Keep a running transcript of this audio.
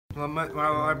Well, my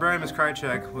librarian, Miss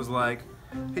Krychek, was like,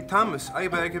 "Hey Thomas, I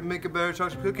bet I could make a better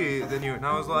chocolate cookie than you." And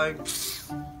I was like,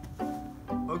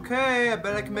 "Okay, I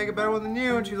bet I can make a better one than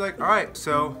you." And she's like, "All right,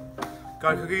 so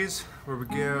got cookies. We're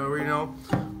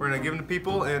gonna give them to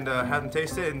people and have them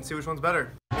taste it and see which one's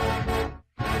better."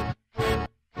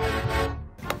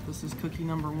 This is cookie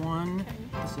number 1.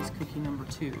 This is cookie number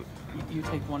 2. You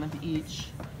take one of each,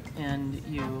 and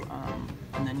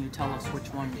then you tell us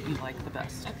which one you like the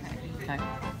best. Okay.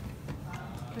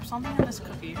 There's something in this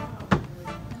cookie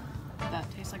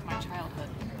that tastes like my childhood.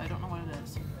 I don't know what it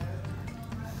is.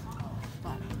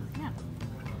 But yeah.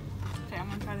 Okay, I'm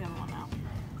gonna try the other one now.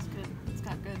 It's good. It's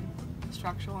got good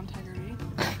structural integrity.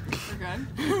 We're good.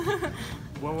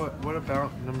 What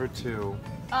about number 2?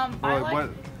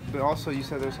 But also, you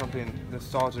said there's something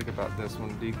nostalgic about this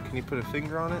one. Can you put a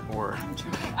finger on it, or?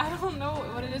 I don't know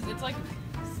what it is. It's like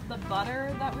the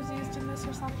butter that was used in this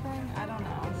or something. I don't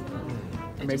know.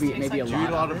 Maybe like a Did you eat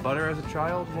a lot of butter as a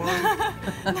child? No.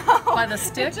 By the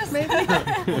stick, maybe?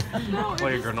 No,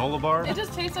 Like a granola bar? It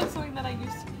just tastes like something that I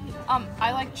used to eat.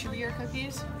 I like chewier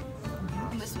cookies.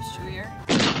 And this was chewier.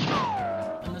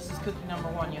 And this is cookie number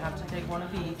 1. You have to take one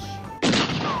of each.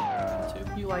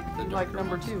 2. You like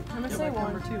number 2. I'm gonna say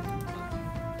one. Number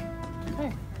 2.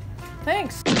 Okay.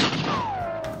 Thanks.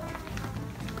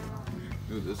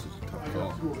 Ooh, this is a tough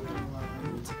call.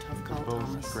 It's a tough call, Both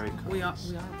Thomas. great cookies. We are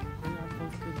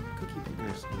both good cookie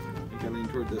pickers. You gotta lean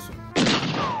toward this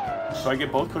one. So I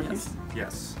get both cookies?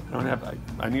 Yes. I don't have.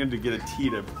 I needed to get a tea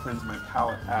to cleanse my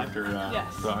palate after.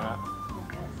 Yes. So I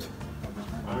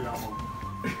got one.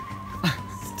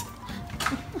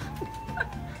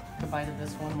 Took a bite of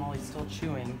this one while he's still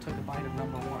chewing. Took a bite of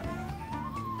number 1.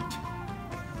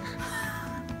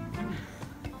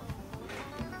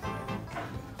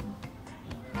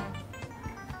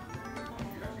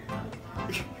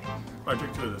 I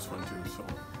took 2 of this one too. So.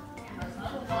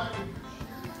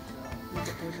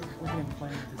 We're going to play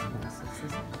with this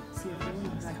glasses. See if really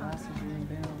these glasses really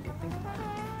bad. Think about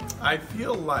it. I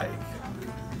feel like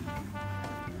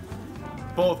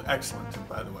both excellent,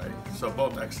 by the way. So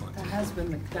both excellent. That has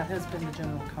been the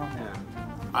general comment.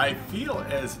 I feel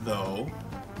as though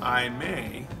I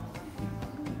may,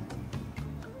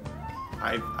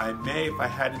 if I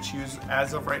had to choose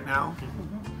as of right now,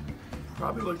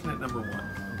 probably looking at number 1.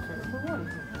 Number 1.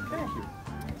 Okay.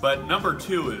 But number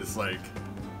 2 is like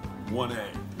 1A.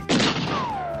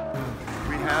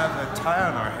 We have a tie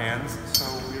on our hands, so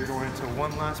we're going to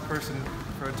one last person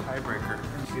for a tiebreaker.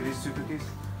 See these 2 cookies?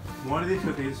 One of these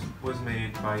cookies was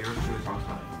made by yours truly, Thomas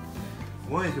Hunt.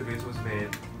 One of these cookies was made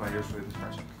by yours truly, Miss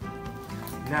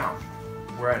Krychek. Now,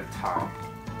 we're at a tie.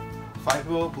 5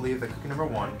 people believe that cookie number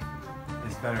 1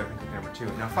 is better than cookie number 2.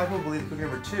 Now, 5 people believe that cookie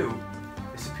number 2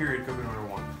 is superior to cookie number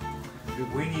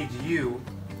 1. We need you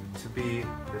to be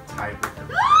the tiebreaker.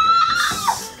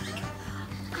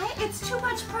 It's too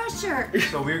much pressure.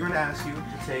 So we're going to ask you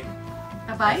to take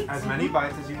A bite? as many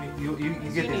bites as you need. You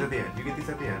get these at the end. You get these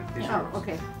at the end. These are yours.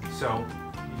 Okay. So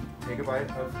you take a bite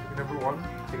of cookie number 1.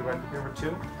 Take a bite of cookie number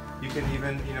 2. You can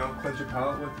even, cleanse your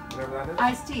palate with whatever that is.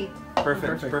 Iced tea.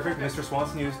 Perfect. Mr.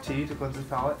 Swanson used tea to cleanse his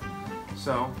palate.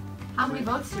 So How many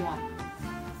votes do you have?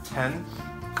 10.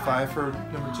 5 for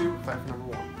number 2. 5 for number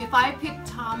 1. If I pick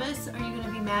Thomas, are you going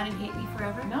to be mad and hate me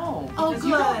forever? No, Oh, because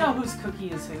you don't good. know whose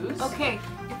cookie is whose. Okay.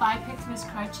 If I picked Miss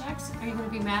Krychek's, are you going to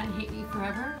be mad and hate me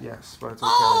forever? Yes, but it's okay.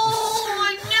 Oh,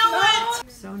 I knew it! I'm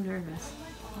so nervous.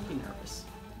 Don't be nervous.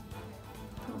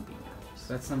 Don't be nervous.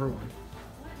 That's number 1.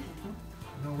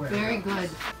 No way. Very good.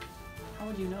 How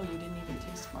would you know you didn't even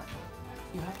taste one?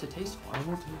 You have to taste one. I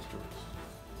won't taste yours.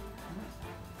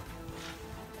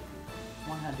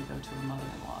 One had to go to her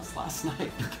mother-in-law's last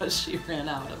night because she ran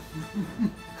out of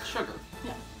sugar.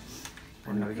 Yeah.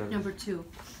 One had to go to- Number 2.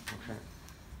 Okay.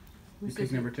 You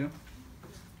pick number 2?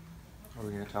 Are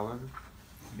we going to tell her?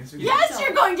 Yes,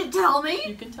 you're going to tell me!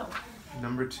 You can tell.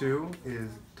 Number 2 is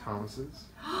Thomas's.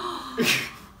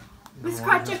 Miss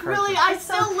Krychek, really, I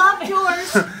still loved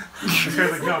yours. This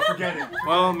guy's like, no, forget it.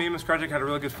 Well, me and Miss Krychek had a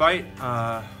really good fight.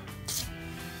 Better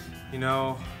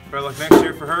luck next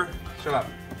year for her. Shut up.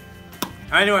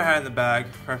 I knew I had it in the bag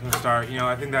right from the start.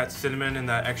 I think that cinnamon and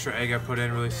that extra egg I put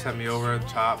in really set me over the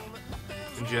top.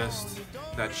 And just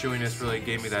that chewiness really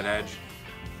gave me that edge.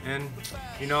 And,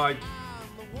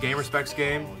 game respects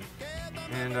game.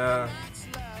 And,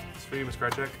 it's for you, Miss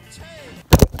Krychek.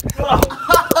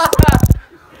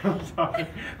 I'm sorry.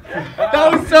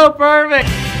 That was so perfect!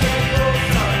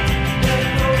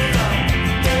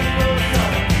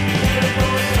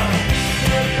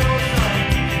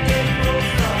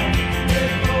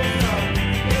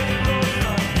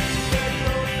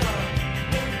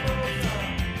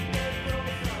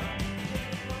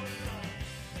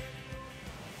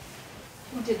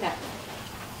 Who did that?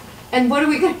 And what are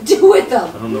we going to do with them?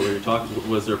 I don't know what you're talking.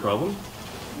 Was there a problem?